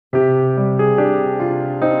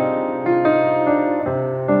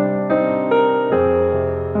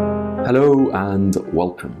Hello and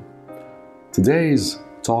welcome. Today's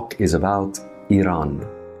talk is about Iran.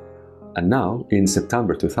 And now, in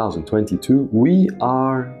September 2022, we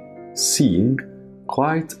are seeing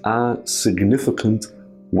quite a significant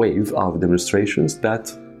wave of demonstrations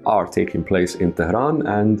that are taking place in Tehran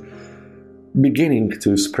and beginning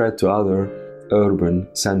to spread to other urban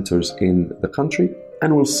centers in the country,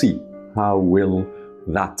 and we'll see how will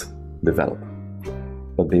that develop.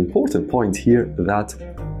 But the important point here that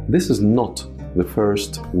this is not the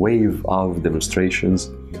first wave of demonstrations,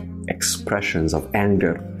 expressions of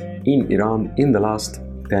anger in Iran in the last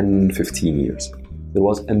 10-15 years. There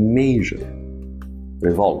was a major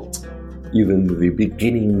revolt, even the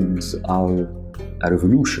beginnings of a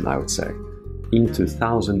revolution, I would say, in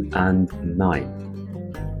 2009.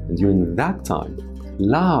 And during that time,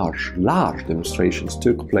 large demonstrations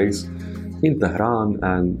took place in Tehran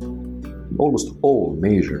and almost all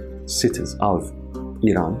major cities of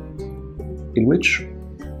Iran, in which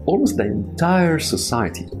almost the entire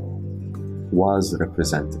society was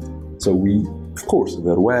represented. So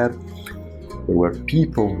there were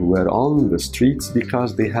people who were on the streets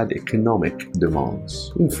because they had economic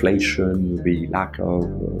demands, inflation, the lack of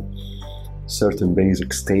certain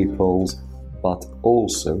basic staples, but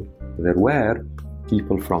also there were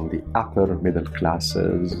people from the upper middle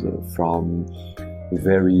classes, from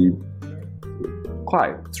very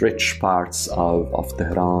quite rich parts of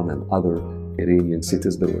Tehran and other Iranian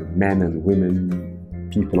cities. There were men and women,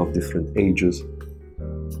 people of different ages.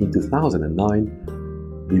 In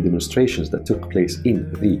 2009, the demonstrations that took place in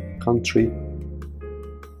the country,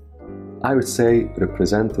 I would say,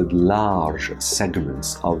 represented large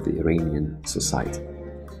segments of the Iranian society.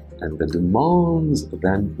 And the demands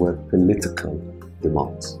then were political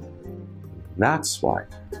demands. That's why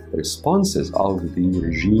the responses of the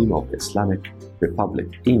regime of the Islamic Republic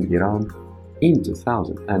in Iran in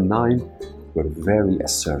 2009 were very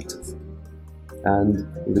assertive. And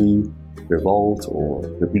the revolt or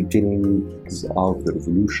the beginnings of the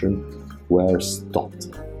revolution were stopped.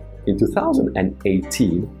 In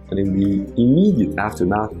 2018, and in the immediate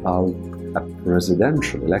aftermath of a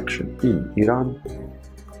presidential election in Iran,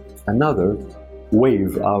 another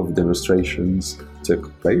wave of demonstrations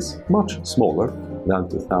took place, much smaller than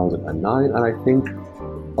 2009, and I think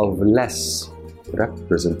of less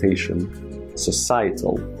representation,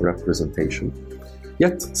 societal representation,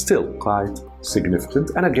 yet still quite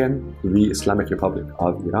significant. And again, the Islamic Republic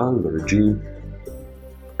of Iran, the regime,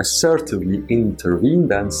 assertively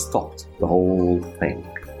intervened and stopped the whole thing.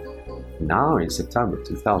 Now, in September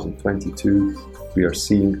 2022, we are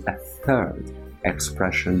seeing a third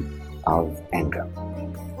expression of anger.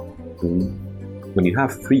 When you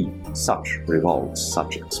have three such revolts,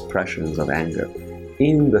 such expressions of anger,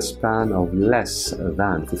 in the span of less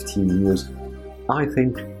than 15 years, I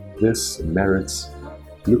think this merits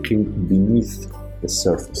looking beneath the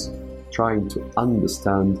surface, trying to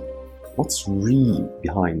understand what's really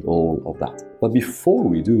behind all of that. But before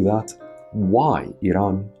we do that, why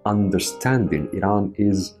Iran? Understanding Iran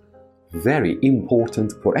is very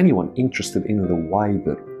important for anyone interested in the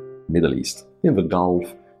wider Middle East, in the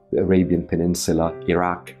Gulf, the Arabian Peninsula,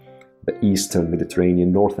 Iraq, the Eastern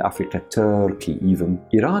Mediterranean, North Africa, Turkey even.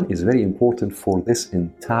 Iran is very important for this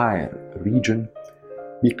entire region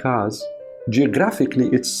because geographically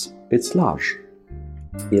it's large.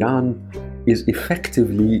 Iran is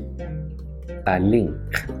effectively a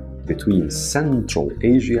link between Central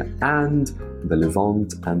Asia and the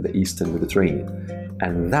Levant and the Eastern Mediterranean,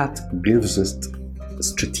 and that gives it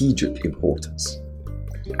strategic importance.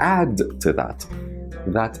 Add to that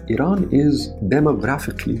Iran is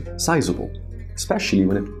demographically sizable, especially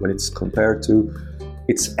when it's compared to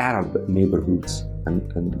its Arab neighborhoods.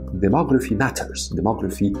 And demography matters.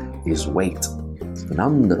 Demography is weight. The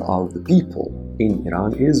number of the people in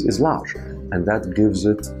Iran is large, and that gives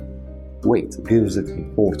it weight, gives it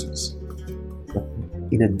importance. But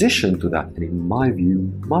in addition to that, and in my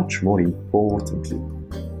view, much more importantly,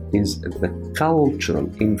 is the cultural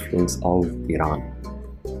influence of Iran.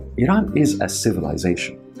 Iran is a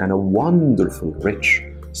civilization, and a wonderful, rich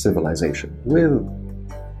civilization with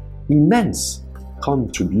immense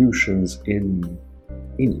contributions in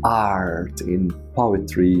art, in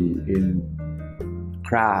poetry, in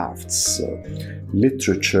crafts,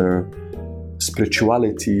 literature,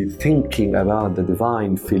 spirituality, thinking about the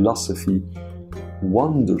divine, philosophy. A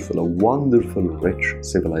wonderful, rich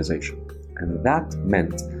civilization. And that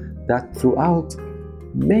meant that throughout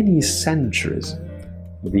many centuries,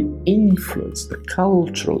 the influence, the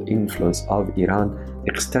cultural influence of Iran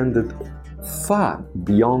extended far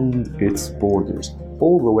beyond its borders,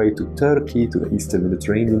 all the way to Turkey, to the Eastern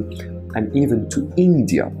Mediterranean, and even to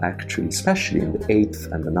India, actually, especially in the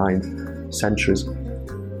 8th and the 9th centuries.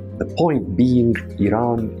 The point being,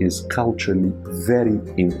 Iran is culturally very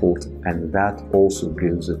important, and that also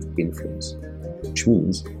gives it influence, which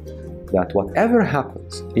means that whatever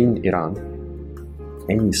happens in Iran,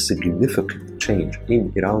 any significant change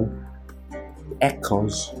in Iran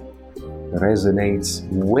echoes, resonates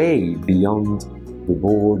way beyond the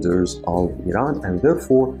borders of Iran, and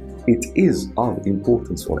therefore it is of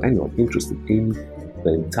importance for anyone interested in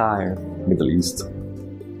the entire Middle East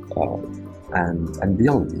and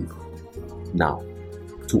beyond even. Now,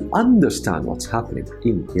 to understand what's happening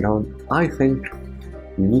in Iran, I think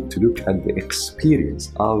we need to look at the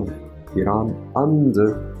experience of Iran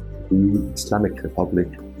under the Islamic Republic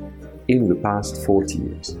in the past 40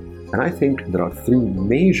 years. And I think there are three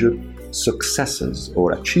major successes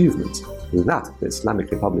or achievements that the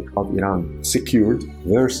Islamic Republic of Iran secured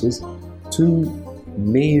versus two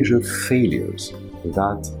major failures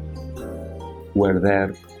that were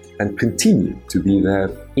there and continue to be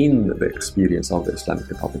there in the experience of the Islamic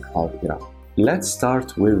Republic of Iran. Let's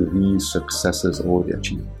start with the successes or the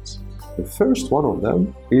achievements. The first one of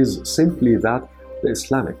them is simply that the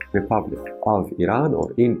Islamic Republic of Iran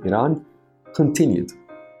or in Iran continued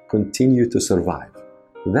to survive.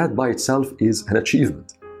 That by itself is an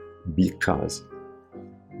achievement because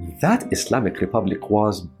that Islamic Republic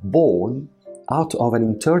was born out of an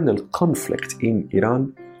internal conflict in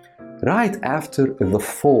Iran right after the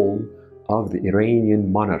fall of the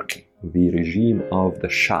Iranian monarchy, the regime of the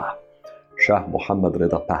Shah Mohammad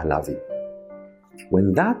Reza Pahlavi.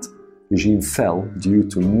 When that regime fell due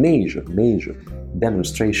to major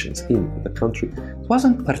demonstrations in the country, it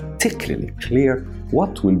wasn't particularly clear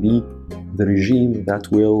what will be the regime that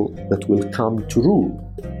will come to rule,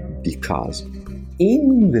 because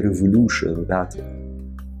in the revolution that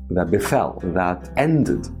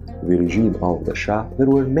ended the regime of the Shah, there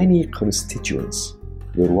were many constituents.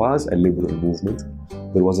 There was a liberal movement,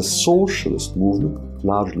 there was a socialist movement,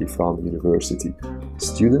 largely from university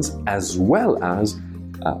students, as well as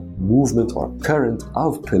a movement or current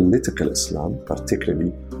of political Islam,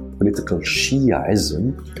 particularly political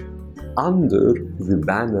Shiaism, under the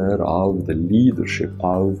banner of the leadership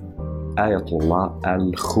of Ayatollah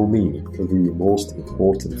al-Khomeini, the most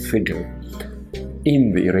important figure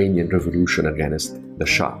in the Iranian revolution against the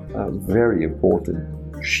Shah, a very important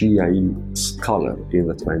Shiite scholar in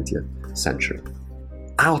the 20th century.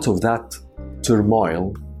 Out of that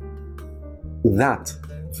turmoil, that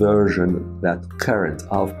version, that current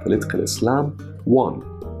of political Islam won,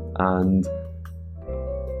 and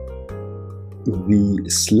the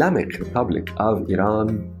Islamic Republic of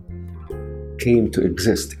Iran came to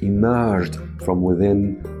exist, emerged from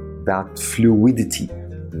within that fluidity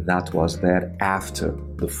that was there after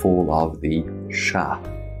the fall of the Shah.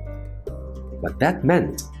 But that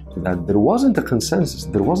meant that there wasn't a consensus,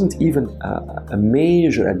 there wasn't even a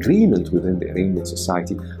major agreement within the Iranian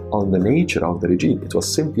society on the nature of the regime. It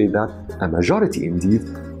was simply that a majority indeed,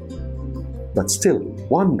 but still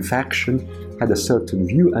one faction had a certain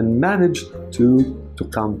view and managed to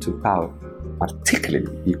come to power,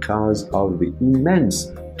 particularly because of the immense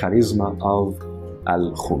charisma of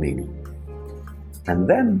al-Khomeini. And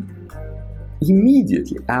then,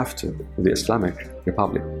 immediately after the Islamic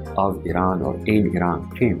Republic of Iran or in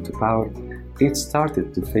Iran came to power, it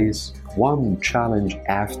started to face one challenge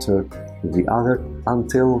after the other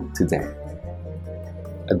until today.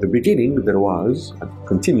 At the beginning there was, and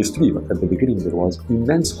continues to be, but at the beginning there was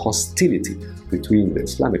immense hostility between the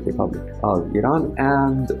Islamic Republic of Iran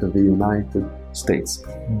and the United States.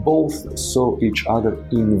 Both saw each other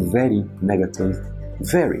in very negative,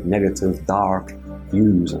 dark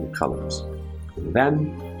hues and colors.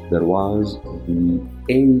 Then there was the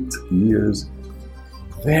 8 years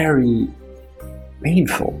very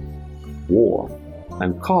painful war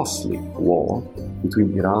and costly war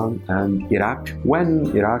between Iran and Iraq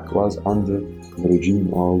when Iraq was under the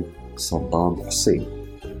regime of Saddam Hussein.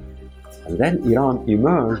 And then Iran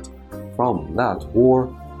emerged from that war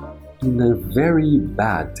in a very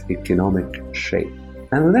bad economic shape.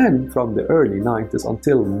 And then from the early 90s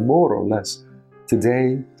until more or less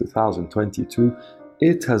today, 2022,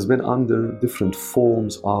 it has been under different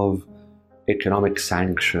forms of economic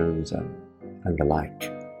sanctions and the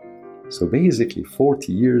like. So basically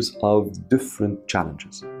 40 years of different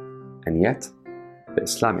challenges. And yet, the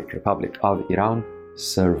Islamic Republic of Iran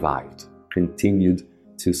survived, continued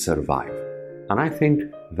to survive. And I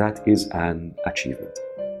think that is an achievement.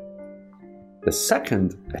 The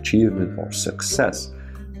second achievement or success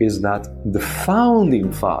is that the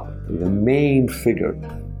founding father, the main figure,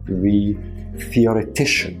 the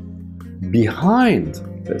theoretician behind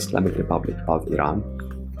the Islamic Republic of Iran,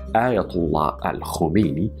 Ayatollah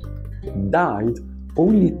al-Khomeini, died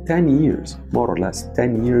only 10 years, more or less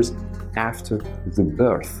 10 years after the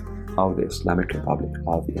birth of the Islamic Republic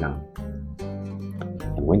of Iran.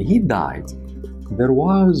 And when he died, there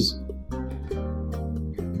were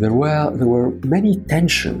many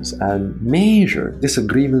tensions and major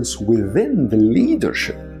disagreements within the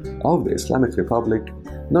leadership of the Islamic Republic,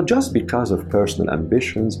 not just because of personal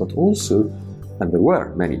ambitions, but also, and there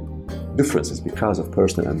were many differences because of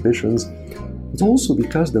personal ambitions, but also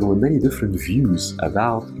because there were many different views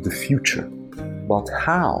about the future, about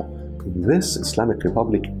how this Islamic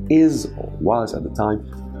Republic is or was at the time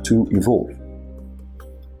to evolve.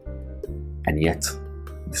 And yet,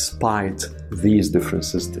 despite these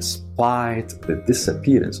differences, despite the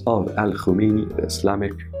disappearance of al-Khomeini, the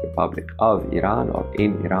Islamic Republic of Iran or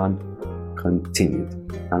in Iran continued.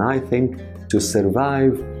 And I think to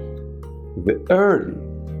survive the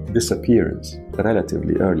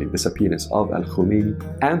relatively early disappearance of al-Khomeini,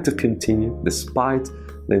 and to continue despite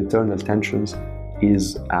the internal tensions,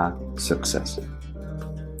 is a success.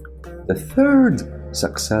 The third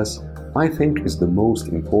success, I think, is the most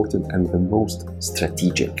important and the most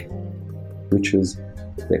strategic, which is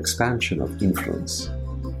the expansion of influence.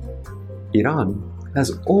 Iran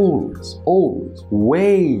has always,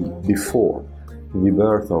 way before the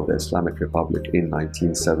birth of the Islamic Republic in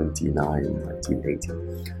 1979, 1980,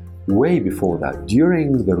 way before that,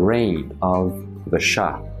 during the reign of the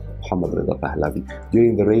Shah, Mohammad Reza Pahlavi,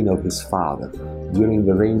 during the reign of his father, during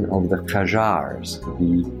the reign of the Qajars,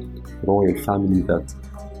 the royal family that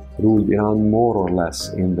ruled Iran more or less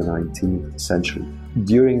in the 19th century,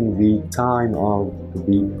 during the time of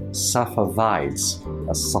the Safavids,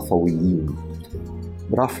 as-Safawiyin,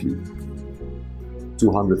 roughly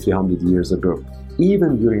 200-300 years ago.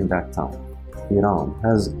 Even during that time, Iran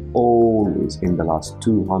has always, in the last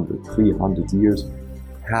 200-300 years,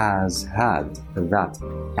 has had that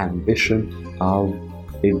ambition of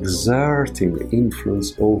exerting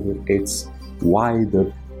influence over its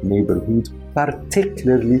wider neighborhood,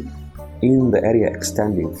 particularly in the area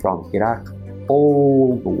extending from Iraq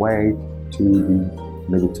all the way to the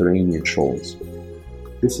Mediterranean shores.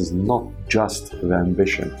 This is not just the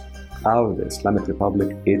ambition of the Islamic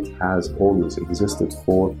Republic, it has always existed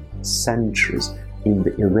for centuries in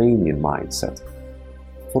the Iranian mindset,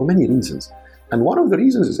 for many reasons. And one of the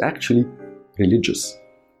reasons is actually religious,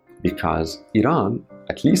 because Iran,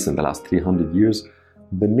 at least in the last 300 years,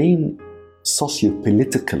 the main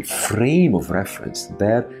socio-political frame of reference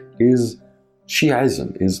there is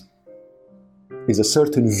Shi'ism, is a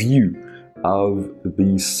certain view of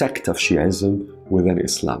the sect of Shi'ism within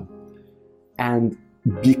Islam. And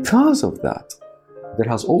because of that, there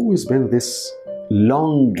has always been this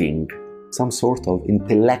longing, some sort of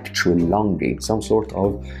intellectual longing, some sort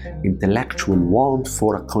of intellectual want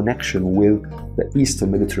for a connection with the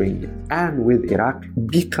Eastern Mediterranean and with Iraq,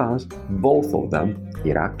 because both of them,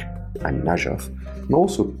 Iraq and Najaf, and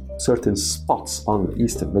also certain spots on the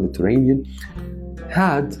Eastern Mediterranean,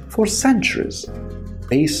 had for centuries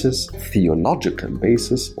theological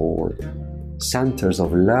basis or centers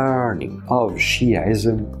of learning of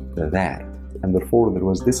Shi'ism there. And therefore there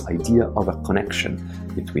was this idea of a connection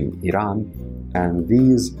between Iran and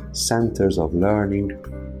these centers of learning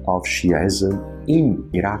of Shi'ism in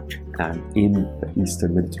Iraq and in the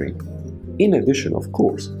Eastern Mediterranean. In addition, of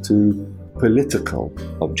course, to political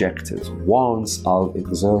objectives, wants of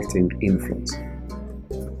exerting influence.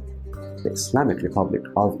 The Islamic Republic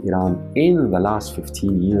of Iran in the last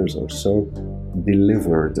 15 years or so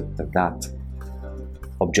delivered that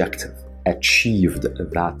objective, achieved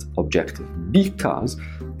that objective, because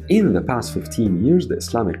in the past 15 years the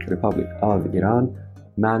Islamic Republic of Iran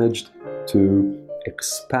managed to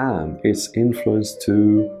expand its influence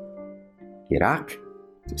to Iraq,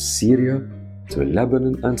 to Syria, to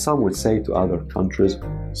Lebanon, and some would say to other countries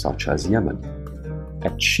such as Yemen,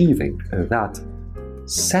 achieving that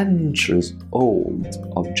centuries-old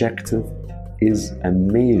objective is a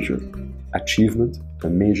major achievement, a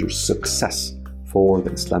major success for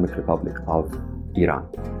the Islamic Republic of Iran.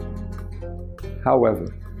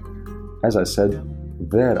 However, as I said,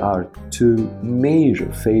 there are two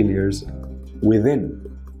major failures within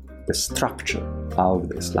the structure of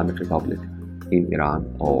the Islamic Republic in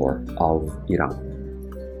Iran or of Iran.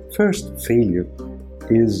 First failure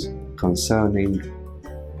is concerning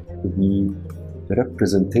the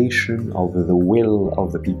representation of the will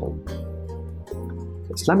of the people.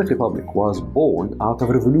 The Islamic Republic was born out of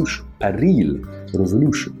a revolution, a real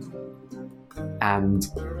revolution. And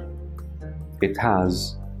it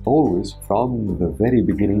has always, from the very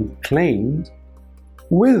beginning, claimed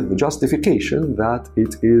with the justification that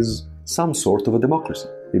it is some sort of a democracy.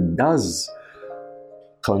 It does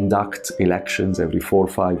conduct elections every 4 or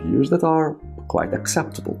 5 years that are quite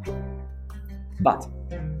acceptable. But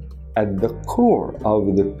at the core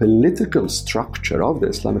of the political structure of the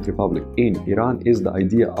Islamic Republic in Iran is the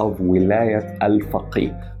idea of wilayat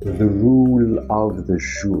al-faqih, the rule of the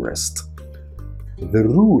jurist. The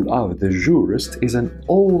rule of the jurist is an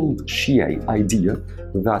old Shia idea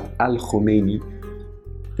that Al-Khomeini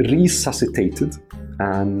resuscitated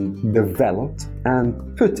and developed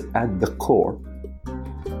and put at the core,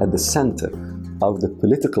 at the center of the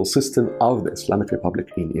political system of the Islamic Republic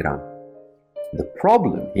in Iran. The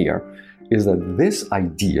problem here is that this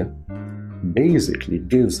idea basically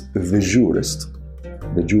gives the jurist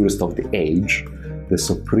of the age, the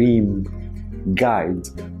supreme guide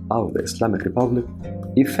of the Islamic Republic,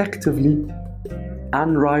 effectively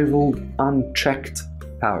unrivaled, unchecked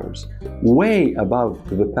powers, way above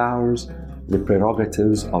the powers, the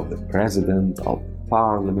prerogatives of the president, of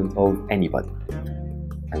parliament, of anybody.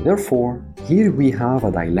 And therefore, here we have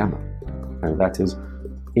a dilemma, and that is,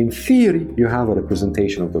 in theory, you have a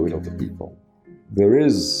representation of the will of the people.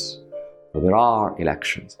 There are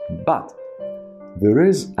elections, but there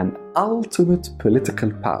is an ultimate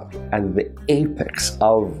political power at the apex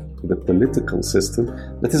of the political system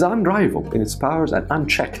that is unrivaled in its powers and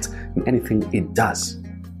unchecked in anything it does.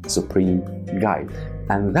 Supreme guide.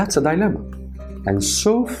 And that's a dilemma. And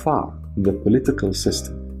so far, the political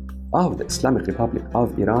system of the Islamic Republic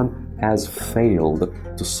of Iran has failed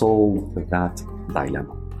to solve that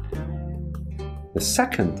dilemma. The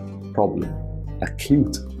second problem,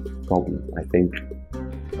 acute problem, I think,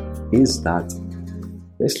 is that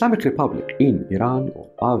the Islamic Republic in Iran or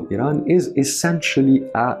of Iran is essentially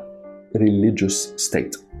a religious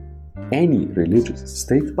state. Any religious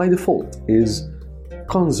state by default is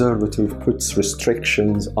conservative, puts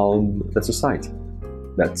restrictions on the society.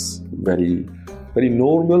 That's very, very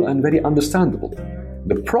normal and very understandable.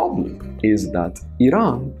 The problem is that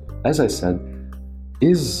Iran, as I said,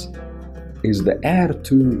 is the heir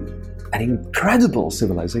to an incredible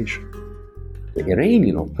civilization. The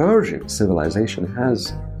Iranian or Persian civilization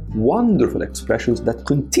has wonderful expressions that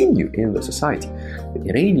continue in the society. The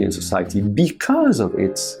Iranian society, because of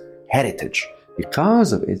its heritage,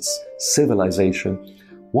 because of its civilization,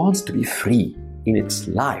 wants to be free in its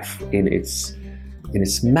life, in its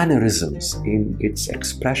mannerisms, in its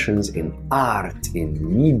expressions in art, in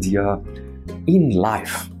media, in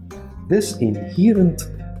life. This inherent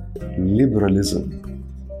liberalism,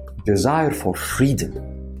 desire for freedom,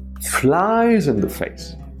 flies in the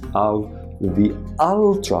face of the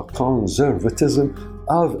ultra-conservatism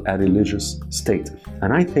of a religious state.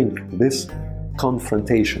 And I think this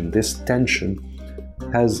confrontation, this tension,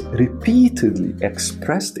 has repeatedly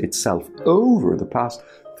expressed itself over the past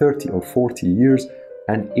 30 or 40 years,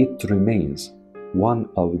 and it remains one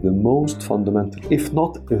of the most fundamental, if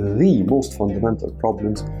not the most fundamental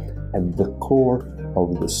problems at the core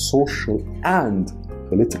of the social and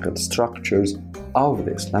political structures of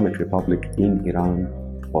the Islamic Republic in Iran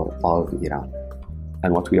or of Iran.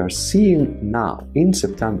 And what we are seeing now in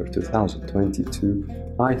September 2022,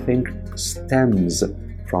 I think, stems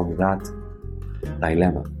from that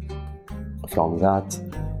dilemma, from that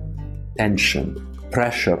tension,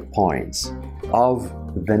 pressure points of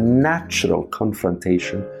the natural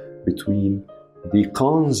confrontation between the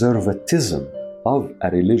conservatism of a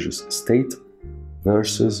religious state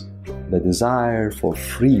versus the desire for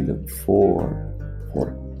freedom, for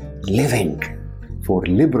living, for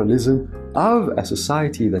liberalism of a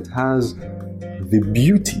society that has the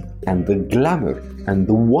beauty and the glamour and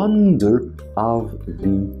the wonder of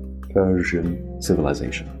the Persian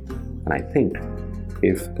civilization. And I think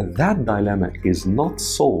if that dilemma is not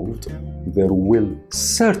solved, there will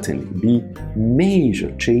certainly be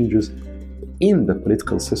major changes in the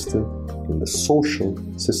political system, in the social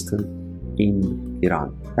system in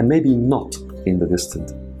Iran, and maybe not in the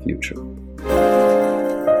distant future.